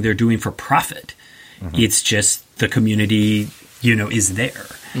something they're doing for profit. It's just the community, is there.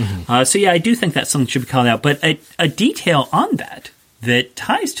 So, yeah, I do think that's something that should be called out. But a detail on that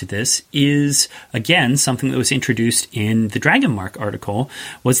ties to this is, again, something that was introduced in the Dragonmark article,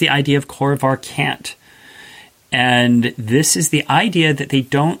 was the idea of Korvar Cant. And this is the idea that they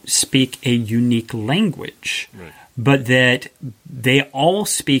don't speak a unique language, but that they all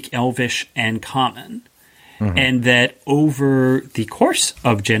speak Elvish and Common. And that over the course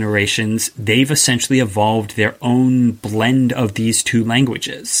of generations, they've essentially evolved their own blend of these two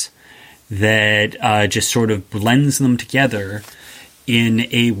languages that just sort of blends them together in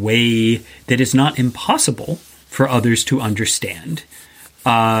a way that is not impossible for others to understand,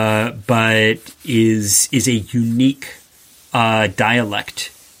 but is a unique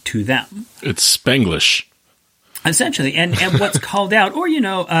dialect to them. It's Spanglish. Essentially. And what's called out, or,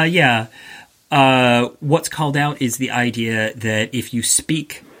 what's called out is the idea that if you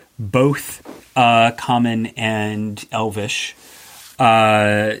speak both Common and Elvish,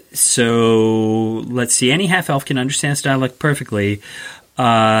 so let's see, any half-elf can understand this dialect perfectly,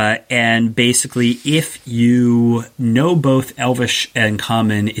 and basically if you know both Elvish and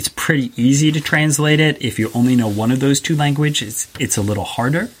Common, it's pretty easy to translate it. If you only know one of those two languages, it's a little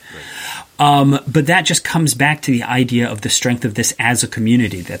harder. But that just comes back to the idea of the strength of this as a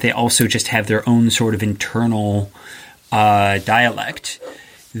community, that they also just have their own sort of internal dialect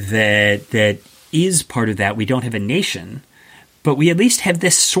that is part of that. We don't have a nation, but we at least have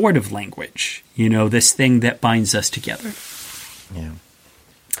this sort of language, this thing that binds us together. Yeah.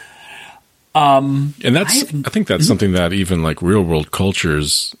 And I think that's something that even like real world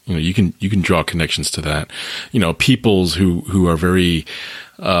cultures, you can draw connections to that. Peoples who are very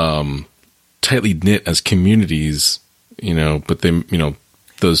tightly knit as communities, but they,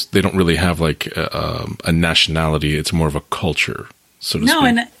 they don't really have like a nationality. It's more of a culture, so to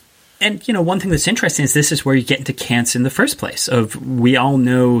speak. And one thing that's interesting is this is where you get into cants in the first place. We all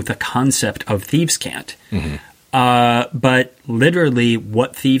know the concept of Thieves' Cant, but literally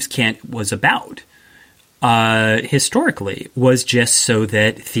what Thieves' Cant was about historically was just so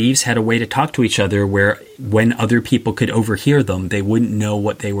that thieves had a way to talk to each other where when other people could overhear them, they wouldn't know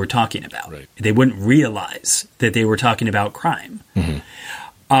what they were talking about. Right. They wouldn't realize that they were talking about crime.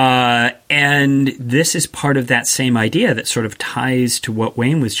 And this is part of that same idea that sort of ties to what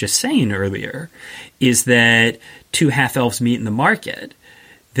Wayne was just saying earlier, is that two half-elves meet in the market,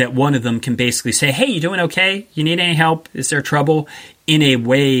 that one of them can basically say, hey, you doing okay? You need any help? Is there trouble? In a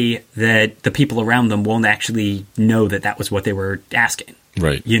way that the people around them won't actually know that that was what they were asking.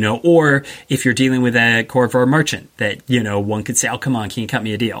 Right. Or if you're dealing with a Korvar merchant that, one could say, oh, come on, can you cut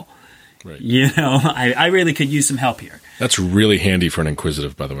me a deal? Right. I really could use some help here. That's really handy for an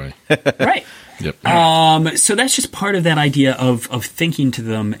inquisitive, by the way. Right. Yep. So that's just part of that idea of thinking to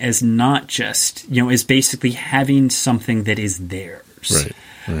them as not just, as basically having something that is theirs.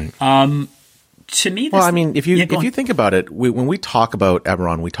 Right. To me, well, I mean, if you think about it, when we talk about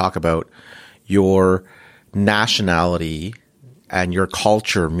Eberron, we talk about your nationality and your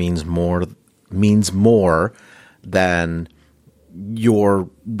culture means more than your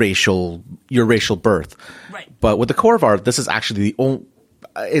racial birth. Right. But with the Korvar, this is actually the only.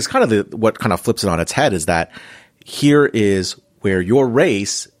 It's kind of what kind of flips it on its head is that here is where your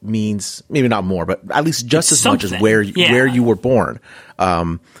race means maybe not more, but at least just as much as where you were born.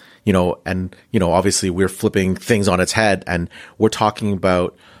 Obviously we're flipping things on its head, and we're talking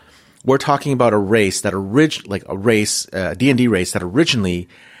about a race that a D&D race that originally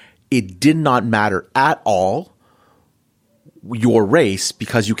it did not matter at all your race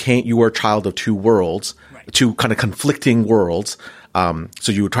because you were a child of two worlds, two kind of conflicting worlds.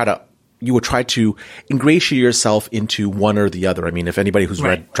 So you would try to ingratiate yourself into one or the other. I mean, if anybody who's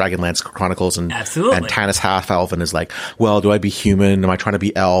read Dragonlance Chronicles and Tanis half-elf and is like, well, do I be human? Am I trying to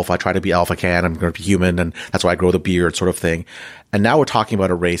be elf? I try to be elf. I can. I'm going to be human. And that's why I grow the beard sort of thing. And now we're talking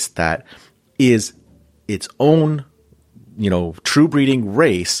about a race that is its own, true breeding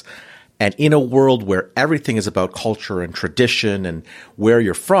race. And in a world where everything is about culture and tradition and where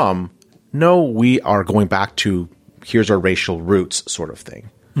you're from, no, we are going back to here's our racial roots sort of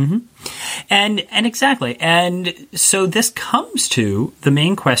thing. Mm-hmm. And exactly. And so this comes to the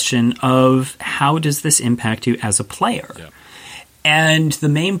main question of how does this impact you as a player? Yeah. And the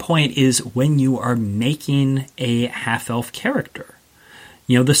main point is when you are making a half-elf character.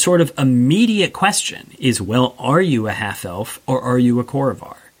 The sort of immediate question is, well, are you a half-elf or are you a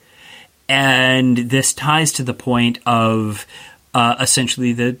Korvar? And this ties to the point of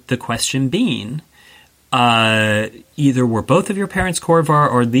essentially the question being, either were both of your parents Korvar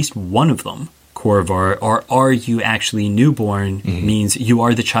or at least one of them Korvar, or are you actually newborn, means you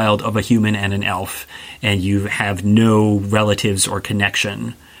are the child of a human and an elf, and you have no relatives or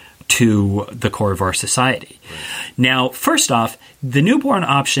connection to the Korvar society. Right. Now, first off, the newborn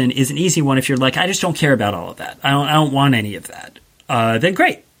option is an easy one if you're like, I just don't care about all of that. I don't want any of that. Then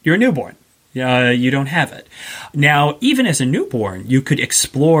great, you're a newborn. You don't have it. Now, even as a newborn, you could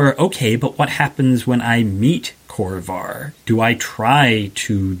explore, okay, but what happens when I meet Korvar? Do I try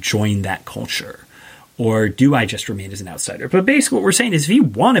to join that culture? Or do I just remain as an outsider? But basically what we're saying is if you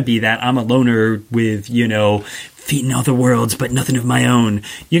want to be that, I'm a loner with, feet in other worlds, but nothing of my own,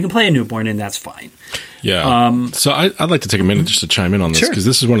 you can play a newborn and that's fine. Yeah. So I'd like to take a minute just to chime in on this because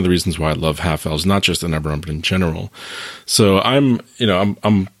this is one of the reasons why I love half-elves, not just in Eberron, but in general. So I'm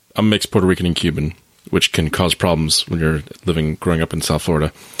mixed Puerto Rican and Cuban, which can cause problems when you're growing up in South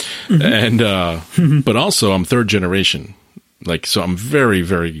Florida. And, but also I'm third generation. So I'm very,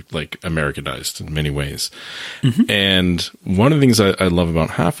 very Americanized in many ways. And one of the things I love about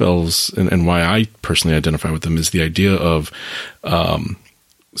half-elves and why I personally identify with them is the idea of,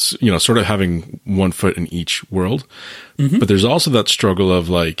 sort of having one foot in each world. But there's also that struggle of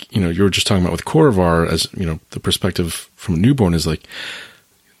you were just talking about with Korvar as, the perspective from a newborn is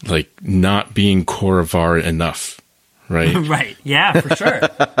not being Korvar enough. Right. Right. Yeah, for sure.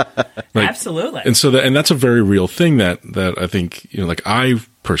 Absolutely. And so that's a very real thing that I think, I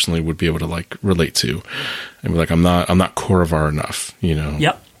personally would be able to relate to and be I'm not Korvar enough,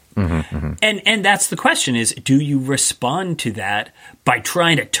 Yep. And that's the question is, do you respond to that by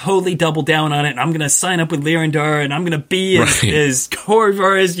trying to totally double down on it? And I'm going to sign up with Lyrandar and I'm going to be as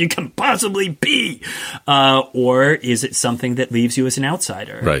Korvar as you can possibly be. Or is it something that leaves you as an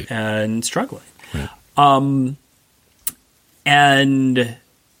outsider and struggling? Right. And,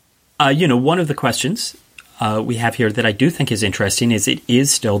 one of the questions we have here that I do think is interesting is it is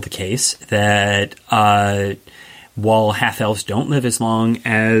still the case that while half-elves don't live as long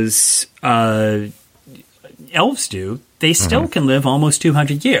as elves do, they still can live almost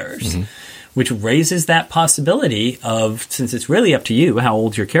 200 years, which raises that possibility of, since it's really up to you how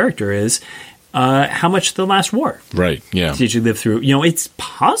old your character is, how much the last war did you live through. It's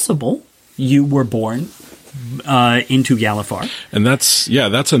possible you were born into Galifar. And that's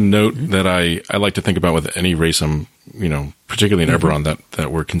a note that I like to think about with any race I'm, particularly in Eberron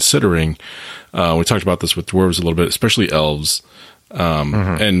that we're considering. We talked about this with dwarves a little bit, especially elves,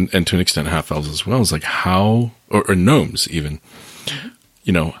 and to an extent half-elves as well. It's how, or gnomes even,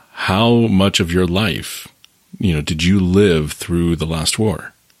 how much of your life, did you live through the last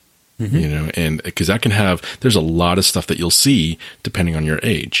war? And because that can there's a lot of stuff that you'll see depending on your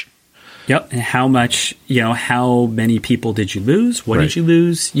age. Yep. And how much, how many people did you lose? What did you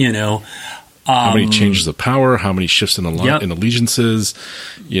lose? How many changes of power? How many shifts in allegiances?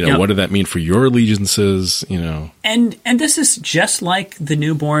 What did that mean for your allegiances? And this is just like the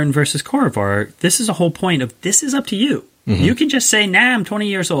newborn versus Korrivar. This is a whole point of this is up to you. Mm-hmm. You can just say, "Nah, I'm 20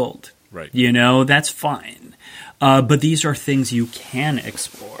 years old." Right. That's fine. But these are things you can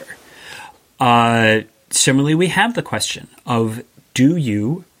explore. Similarly, we have the question of, do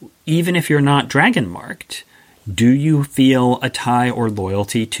you, even if you're not dragon marked, do you feel a tie or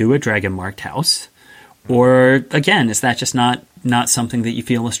loyalty to a dragon-marked house? Or, again, is that just not something that you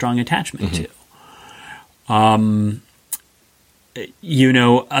feel a strong attachment to? A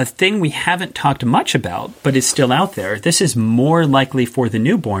thing we haven't talked much about, but is still out there, this is more likely for the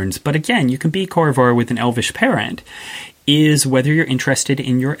newborns, but again, you can be Korrivar with an elvish parent, is whether you're interested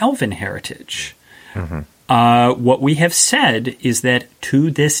in your elven heritage. Mm-hmm. What we have said is that, to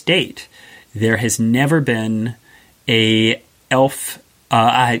this date, there has never been a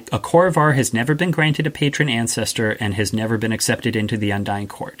Korrivar has never been granted a patron ancestor and has never been accepted into the Undying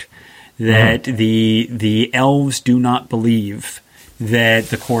Court. That the elves do not believe that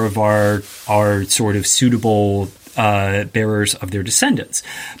the Korrivar are sort of suitable bearers of their descendants.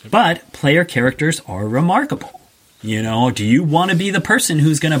 But player characters are remarkable. Do you want to be the person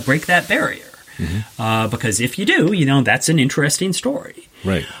who's going to break that barrier? Mm-hmm. Because if you do, that's an interesting story.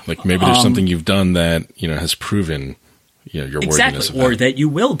 Right. Like maybe there's something you've done that, has proven, your worthiness. Exactly. Or that you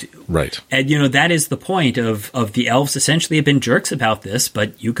will do. Right. And, that is the point of the elves essentially have been jerks about this,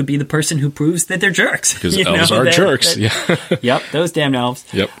 but you could be the person who proves that they're jerks. Because elves are jerks. Yep. Those damn elves.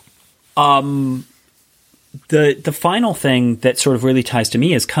 Yep. The final thing that sort of really ties to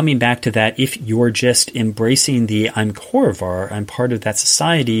me is coming back to that, if you're just embracing the I'm Korrivar, I'm part of that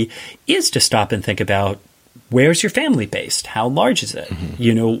society, is to stop and think about, where's your family based? How large is it?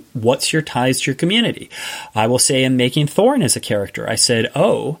 Mm-hmm. What's your ties to your community? I will say in making Thorn as a character, I said,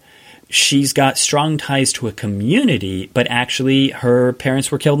 she's got strong ties to a community, but actually her parents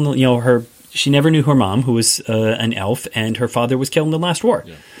were killed in she never knew her mom, who was an elf, and her father was killed in the last war.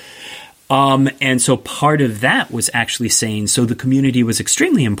 Yeah. And so part of that was actually saying, so the community was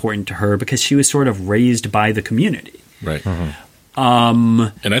extremely important to her because she was sort of raised by the community. Right. Mm-hmm.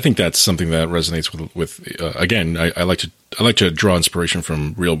 And I think that's something that resonates with again, I like to draw inspiration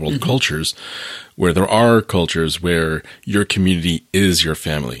from real world mm-hmm. cultures, where there are cultures where your community is your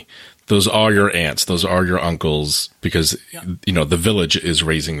family. Those are your aunts, those are your uncles, because the village is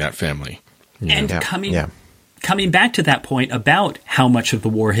raising that family. And coming back to that point about how much of the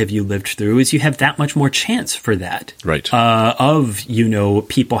war have you lived through, is you have that much more chance for that. Right. Of,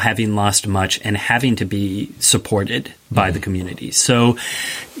 people having lost much and having to be supported by the community. So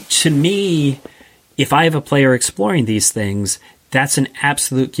to me, if I have a player exploring these things, that's an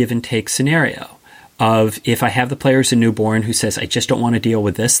absolute give and take scenario. Of if I have the player as a newborn who says, I just don't want to deal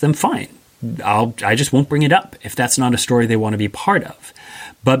with this, then fine. I just won't bring it up if that's not a story they want to be part of.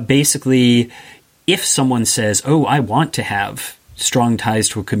 But basically, if someone says, I want to have strong ties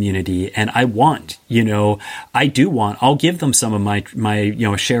to a community and I want, I'll give them some of my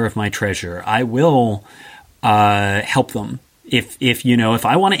share of my treasure. I will help them. If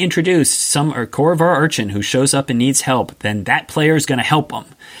I want to introduce some Korrivar urchin who shows up and needs help, then that player is going to help them.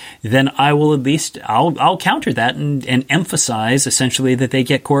 Then I will I'll counter that and emphasize essentially that they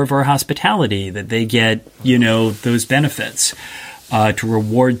get Korrivar hospitality, that they get, those benefits to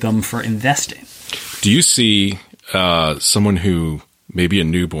reward them for investing. Do you see someone who, maybe a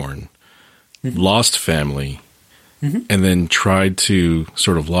newborn, mm-hmm. lost family, mm-hmm. and then tried to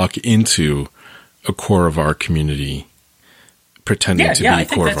sort of lock into a Korrivar community, pretending to be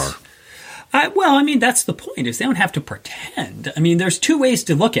Korrivar? That's the point, is they don't have to pretend. There's two ways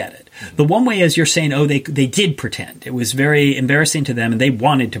to look at it. The one way is you're saying, they did pretend. It was very embarrassing to them and they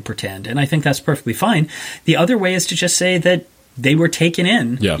wanted to pretend. And I think that's perfectly fine. The other way is to just say that they were taken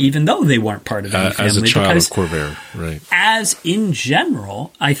in, even though they weren't part of any family. As a child of Korrivar, right. As in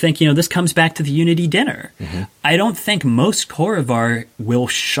general, I think, this comes back to the Unity dinner. Mm-hmm. I don't think most Korrivar will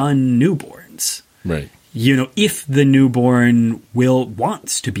shun newborns. Right. If the newborn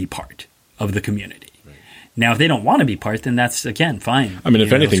wants to be part of the community. Right. Now, if they don't want to be part, then that's, again, fine.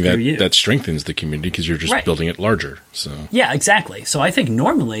 If anything, that strengthens the community because you're just building it larger. So yeah, exactly. So I think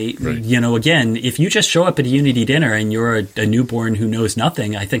normally, again, if you just show up at a Unity dinner and you're a newborn who knows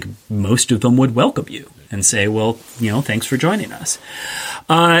nothing, I think most of them would welcome you and say, well, thanks for joining us.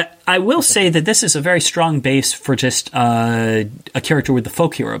 I will say that this is a very strong base for just a character with the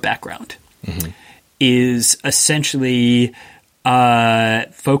folk hero background. Mm-hmm. Is essentially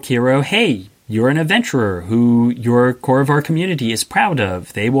folk hero, hey, you're an adventurer who your Korovar community is proud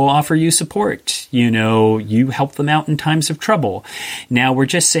of. They will offer you support. You help them out in times of trouble. Now we're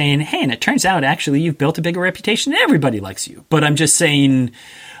just saying, hey, and it turns out actually you've built a bigger reputation and everybody likes you. But I'm just saying,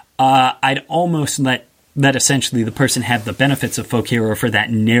 I'd almost let essentially the person have the benefits of folk hero for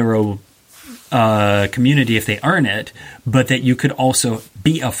that narrow community if they earn it, but that you could also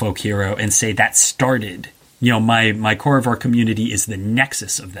be a folk hero and say that started. My Korovar community is the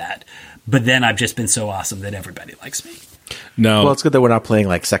nexus of that. But then I've just been so awesome that everybody likes me. No. Well, it's good that we're not playing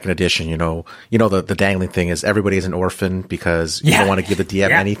like second edition. The dangling thing is everybody is an orphan because you don't want to give the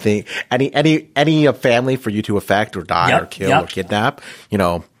DM anything, any family for you to affect or die or kill or kidnap.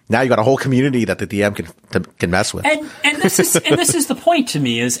 Now you got a whole community that the DM can mess with. And this is the point to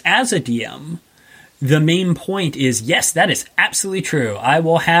me is as a DM, the main point is, yes, that is absolutely true. I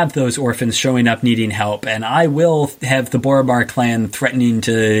will have those orphans showing up needing help, and I will have the Borobar clan threatening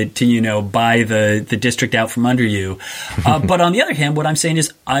to buy the district out from under you. But on the other hand, what I'm saying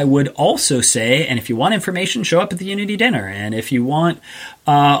is I would also say, and if you want information, show up at the Unity dinner. And if you want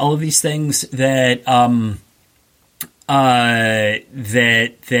all of these things that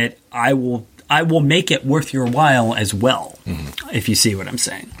that I will make it worth your while as well, if you see what I'm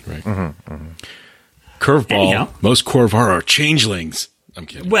saying. Right. Curveball. Anyhow. Most Korovar are changelings. I'm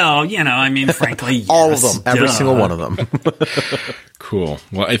kidding. Well, frankly, yes, all of them, every single one of them. Cool.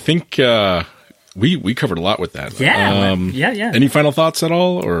 Well, I think we covered a lot with that. Yeah. Any final thoughts at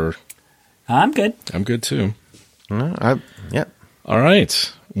all, or? I'm good. I'm good too. Yeah. All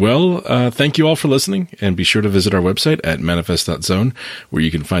right. Well, thank you all for listening, and be sure to visit our website at manifest.zone, where you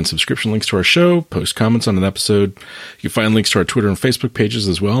can find subscription links to our show, post comments on an episode. You can find links to our Twitter and Facebook pages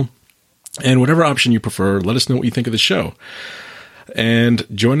as well. And whatever option you prefer, let us know what you think of the show. And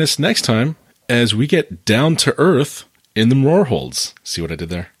join us next time as we get down to earth in the Roarholds. See what I did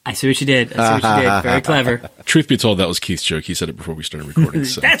there? I see what you did. Very clever. Truth be told, that was Keith's joke. He said it before we started recording.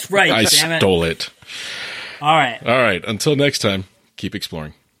 So That's right. I stole it. All right. All right. Until next time, keep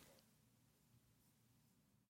exploring.